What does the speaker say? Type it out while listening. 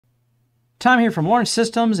Tom here from Lawrence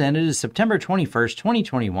Systems, and it is September 21st,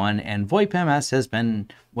 2021, and VoipMS has been,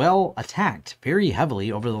 well, attacked very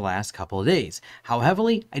heavily over the last couple of days. How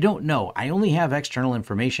heavily? I don't know. I only have external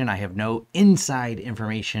information. I have no inside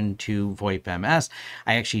information to VoipMS.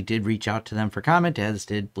 I actually did reach out to them for comment, as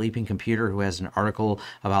did Bleeping Computer, who has an article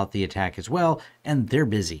about the attack as well, and they're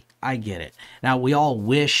busy. I get it. Now, we all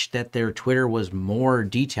wish that their Twitter was more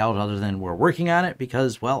detailed other than we're working on it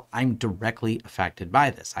because, well, I'm directly affected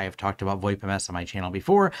by this. I have talked about VoipMS on my channel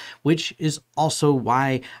before, which is also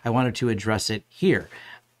why I wanted to address it here.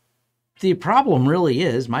 The problem really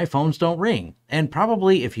is my phones don't ring. And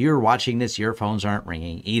probably if you're watching this, your phones aren't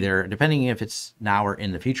ringing either, depending if it's now or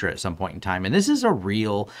in the future at some point in time. And this is a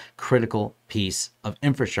real critical piece of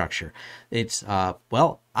infrastructure. It's,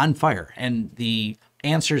 well, on fire. And the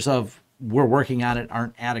answers of we're working on it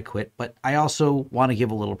aren't adequate, but I also want to give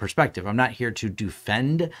a little perspective. I'm not here to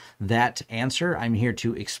defend that answer. I'm here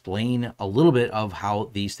to explain a little bit of how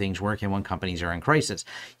these things work and when companies are in crisis.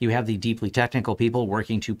 You have the deeply technical people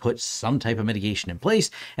working to put some type of mitigation in place,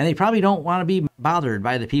 and they probably don't want to be bothered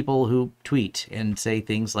by the people who tweet and say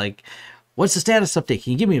things like, what's the status update?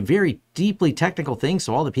 Can you give me a very deeply technical thing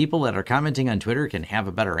so all the people that are commenting on Twitter can have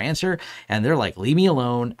a better answer? And they're like, leave me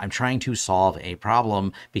alone. I'm trying to solve a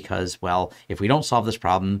problem because, well, if we don't solve this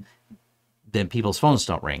problem, then people's phones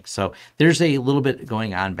don't ring. So there's a little bit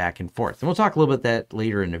going on back and forth. And we'll talk a little bit that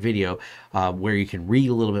later in the video where you can read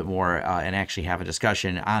a little bit more and actually have a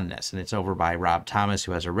discussion on this. And it's over by Rob Thomas,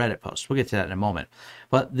 who has a Reddit post. We'll get to that in a moment.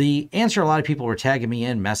 But the answer a lot of people were tagging me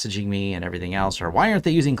in, messaging me and everything else, or why aren't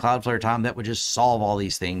they using Cloudflare, Tom? That would just solve all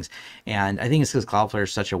these things. And I think it's because Cloudflare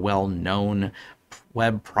is such a well-known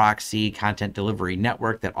web proxy content delivery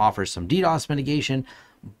network that offers some DDoS mitigation.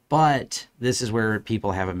 But this is where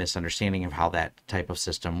people have a misunderstanding of how that type of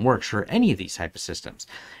system works for any of these type of systems.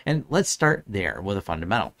 And let's start there with a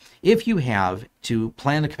fundamental. If you have to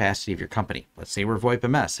plan the capacity of your company, let's say we're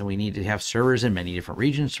VoipMS and we need to have servers in many different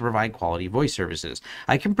regions to provide quality voice services.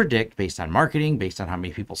 I can predict based on marketing, based on how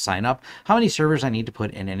many people sign up, how many servers I need to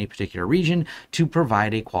put in any particular region to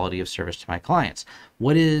provide a quality of service to my clients.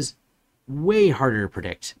 What is way harder to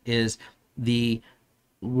predict is the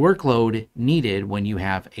workload needed when you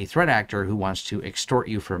have a threat actor who wants to extort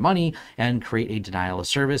you for money and create a denial of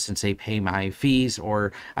service and say, pay my fees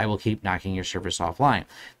or I will keep knocking your service offline.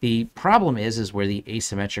 The problem is where the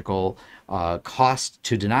asymmetrical cost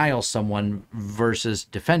to denial someone versus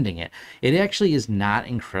defending it. It actually is not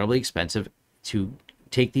incredibly expensive to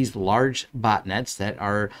take these large botnets that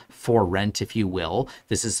are for rent, if you will.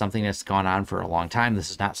 This is something that's gone on for a long time.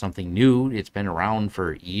 This is not something new. It's been around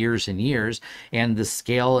for years and years. And the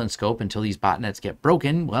scale and scope until these botnets get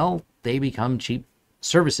broken, well, they become cheap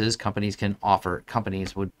services companies can offer.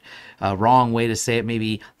 Companies would, wrong way to say it,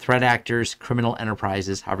 maybe threat actors, criminal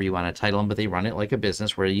enterprises, however you want to title them, but they run it like a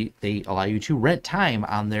business where they allow you to rent time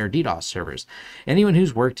on their DDoS servers. Anyone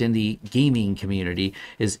who's worked in the gaming community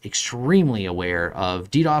is extremely aware of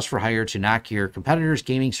DDoS for hire to knock your competitor's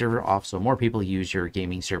gaming server off so more people use your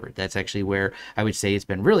gaming server. That's actually where I would say it's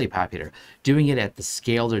been really popular. Doing it at the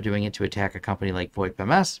scale they're doing it to attack a company like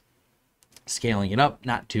VoipMS, scaling it up,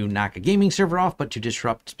 not to knock a gaming server off, but to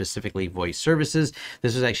disrupt specifically voice services.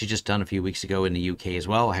 This was actually just done a few weeks ago in the UK as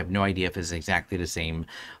well. I have no idea if it's exactly the same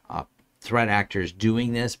threat actors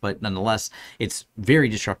doing this, but nonetheless, it's very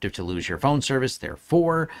disruptive to lose your phone service.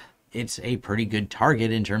 Therefore, it's a pretty good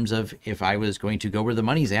target in terms of if I was going to go where the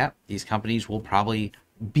money's at, these companies will probably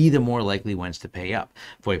be the more likely ones to pay up.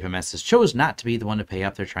 VoipMS has chose not to be the one to pay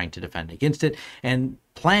up. They're trying to defend against it. And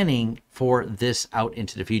planning for this out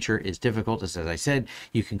into the future is difficult. As I said,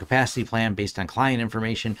 you can capacity plan based on client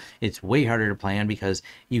information. It's way harder to plan because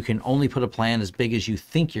you can only put a plan as big as you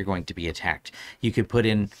think you're going to be attacked. You could put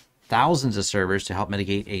in thousands of servers to help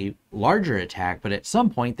mitigate a larger attack, but at some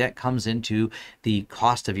point that comes into the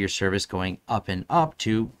cost of your service going up and up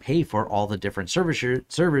to pay for all the different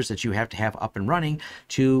servers that you have to have up and running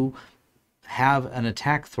to have an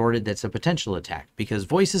attack thwarted that's a potential attack. Because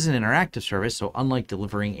voice is an interactive service, so unlike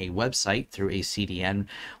delivering a website through a CDN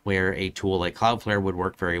where a tool like Cloudflare would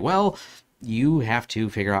work very well, you have to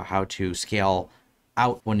figure out how to scale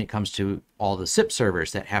out when it comes to all the SIP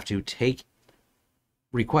servers that have to take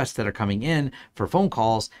requests that are coming in for phone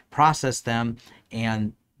calls, process them,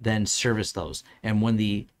 and then service those. And when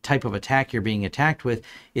the type of attack you're being attacked with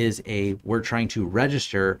is we're trying to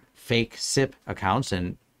register fake SIP accounts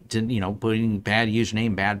and, putting bad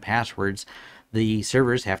username, bad passwords, the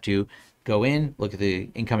servers have to go in, look at the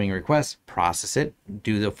incoming request, process it,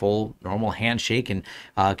 do the full normal handshake and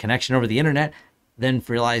connection over the internet, then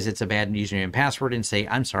realize it's a bad username and password and say,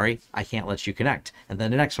 I'm sorry, I can't let you connect. And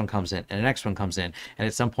then the next one comes in and the next one comes in. And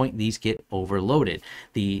at some point, these get overloaded.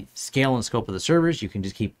 The scale and scope of the servers, you can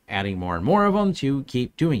just keep adding more and more of them to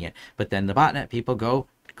keep doing it. But then the botnet people go,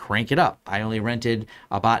 crank it up. I only rented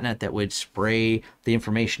a botnet that would spray the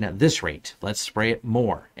information at this rate. Let's spray it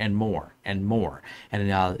more and more and more. And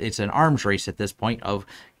it's an arms race at this point of,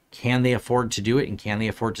 can they afford to do it, and can they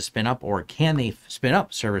afford to spin up, or can they spin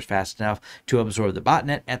up servers fast enough to absorb the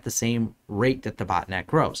botnet at the same rate that the botnet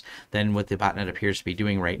grows? Then what the botnet appears to be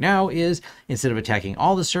doing right now is, instead of attacking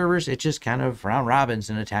all the servers, it just kind of round robins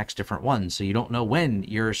and attacks different ones. So you don't know when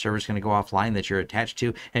your server is going to go offline that you're attached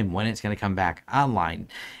to and when it's going to come back online.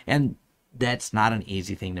 And that's not an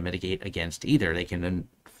easy thing to mitigate against either. They can then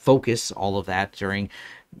focus all of that during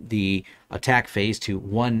the attack phase to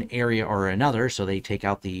one area or another. So they take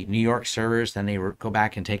out the New York servers, then they go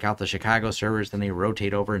back and take out the Chicago servers, then they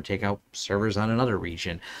rotate over and take out servers on another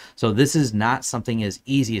region. So this is not something as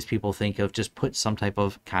easy as people think of. Just put some type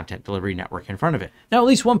of content delivery network in front of it. Now, at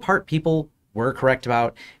least one part people were correct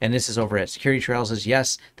about, and this is over at Security Trails, is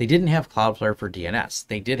yes, they didn't have Cloudflare for DNS.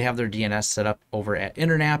 They did have their DNS set up over at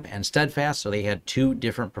Internap and Steadfast, so they had two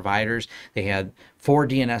different providers. They had 4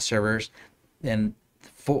 DNS servers, and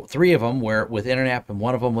 3 of them were with Internap, and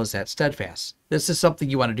 1 of them was at Steadfast. This is something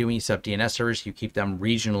you want to do when you set up DNS servers. You keep them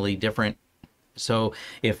regionally different. So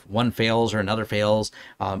if one fails or another fails,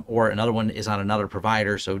 or another one is on another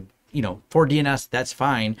provider, so, you know, for DNS, that's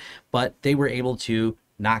fine, but they were able to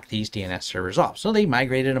knock these DNS servers off. So they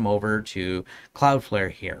migrated them over to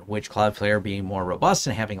Cloudflare here, which Cloudflare, being more robust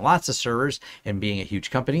and having lots of servers and being a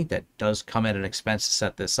huge company that does come at an expense to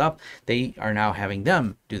set this up, they are now having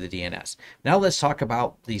them do the DNS. Now let's talk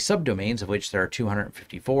about the subdomains, of which there are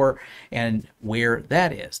 254, and where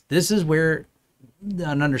that is. This is where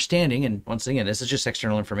an understanding, and once again, this is just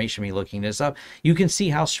external information, me looking this up, you can see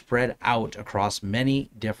how spread out across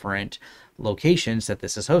many different locations that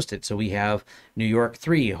this is hosted. So we have New York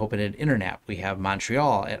 3 hosted at Internap, we have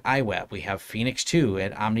Montreal at iWeb, we have Phoenix 2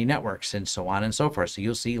 at Omni Networks, and so on and so forth. So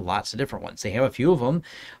you'll see lots of different ones. They have a few of them.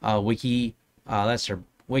 That's their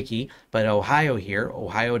wiki, but Ohio here,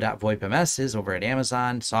 ohio.voipms is over at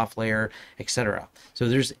Amazon, SoftLayer, etc. So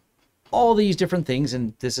there's all these different things,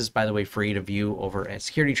 and this is, by the way, free to view over at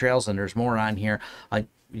Security Trails, and there's more on here.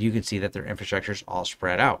 You can see that their infrastructure is all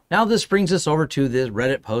spread out. Now this brings us over to this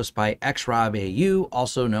Reddit post by xRobAU,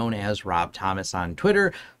 also known as Rob Thomas on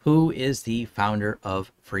Twitter, who is the founder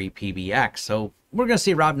of FreePBX. So we're going to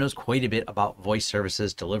see Rob knows quite a bit about voice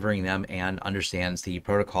services, delivering them, and understands the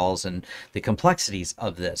protocols and the complexities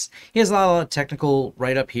of this. He has a lot of technical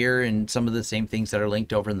write-up here and some of the same things that are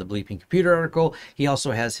linked over in the Bleeping Computer article. He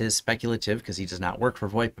also has his speculative, because he does not work for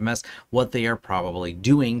VoipMS, what they are probably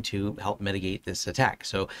doing to help mitigate this attack.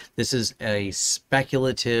 So this is a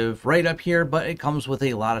speculative write-up here, but it comes with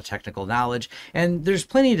a lot of technical knowledge, and there's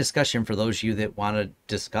plenty of discussion for those of you that want to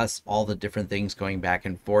discuss all the different things going back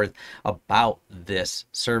and forth about this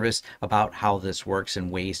service, about how this works and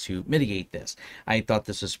ways to mitigate this. I thought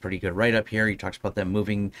this was a pretty good write-up here. He talks about them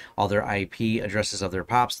moving all their IP addresses of their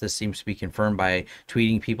POPs. This seems to be confirmed by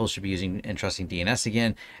tweeting people should be using and trusting DNS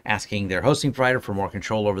again, asking their hosting provider for more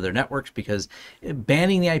control over their networks, because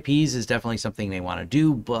banning the IPs is definitely something they want to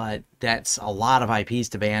do, but that's a lot of IPs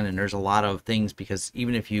to ban, and there's a lot of things, because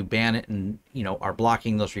even if you ban it and, you know, are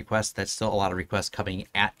blocking those requests, that's still a lot of requests coming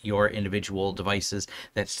at your individual devices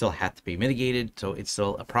that still have to be mitigated. So it's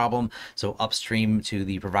still a problem. So upstream to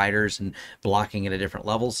the providers and blocking it at different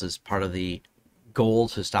levels is part of the goal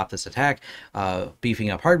to stop this attack. Beefing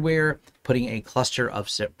up hardware, putting a cluster of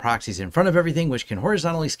proxies in front of everything, which can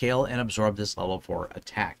horizontally scale and absorb this level 4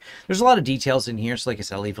 attack. There's a lot of details in here, so like I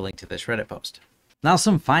said, I'll leave a link to this Reddit post. Now,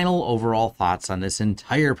 some final overall thoughts on this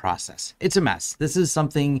entire process. It's a mess. This is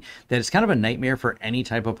something that is kind of a nightmare for any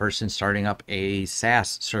type of person starting up a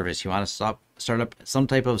SaaS service. You want to start up some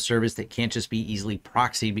type of service that can't just be easily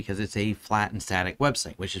proxied, because it's a flat and static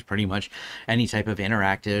website, which is pretty much any type of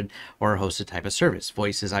interactive or hosted type of service.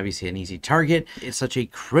 Voice is obviously an easy target. It's such a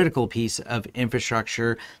critical piece of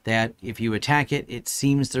infrastructure that if you attack it, it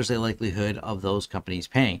seems there's a likelihood of those companies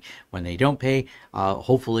paying. When they don't pay,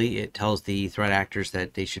 hopefully it tells the threat actors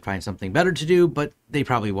that they should find something better to do, but they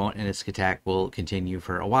probably won't, and this attack will continue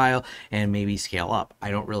for a while and maybe scale up.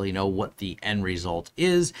 I don't really know what the end result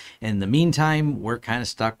is. In the meantime, we're kind of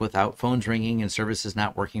stuck without phones ringing and services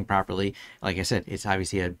not working properly. Like I said, it's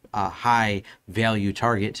obviously a high value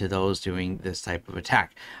target to those doing this type of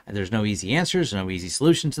attack. There's no easy answers, no easy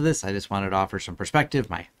solution to this. I just wanted to offer some perspective,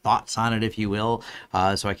 my thoughts on it, if you will,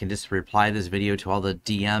 so I can just reply this video to all the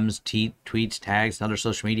DMs, tweets, tags, and other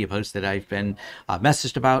social media posts that I've been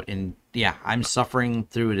messaged about, and yeah, I'm suffering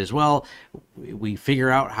through it as well. We figure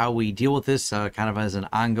out how we deal with this kind of as an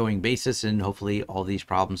ongoing basis, and hopefully all these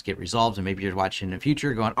problems get resolved. And maybe you're watching in the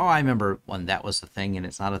future going, oh, I remember when that was the thing and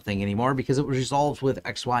it's not a thing anymore because it was resolved with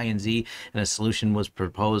X, Y, and Z, and a solution was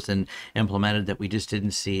proposed and implemented that we just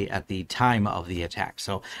didn't see at the time of the attack.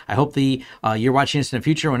 So I hope you're watching this in the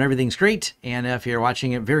future when everything's great. And if you're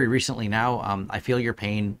watching it very recently now, I feel your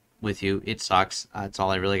pain with you. It sucks. That's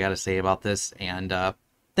all I really got to say about this. And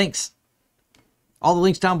thanks. All the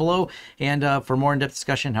links down below, and for more in-depth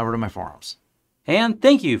discussion, head over to my forums. And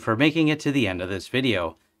thank you for making it to the end of this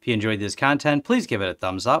video. If you enjoyed this content, please give it a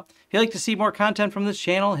thumbs up. If you'd like to see more content from this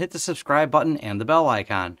channel, hit the subscribe button and the bell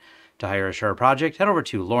icon. To hire us for a project, head over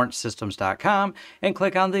to lawrencesystems.com and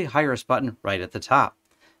click on the Hire Us button right at the top.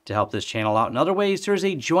 To help this channel out in other ways, there's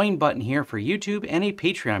a Join button here for YouTube and a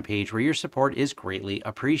Patreon page where your support is greatly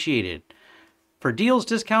appreciated. For deals,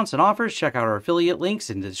 discounts, and offers, check out our affiliate links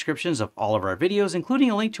in the descriptions of all of our videos, including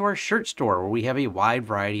a link to our shirt store where we have a wide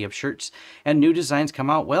variety of shirts and new designs come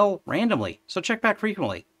out, well, randomly, so check back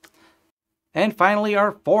frequently. And finally,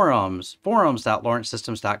 our forums.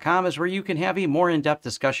 Forums.lawrencesystems.com is where you can have a more in-depth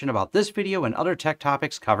discussion about this video and other tech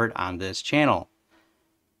topics covered on this channel.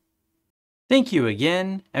 Thank you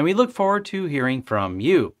again, and we look forward to hearing from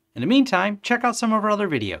you. In the meantime, check out some of our other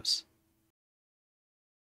videos.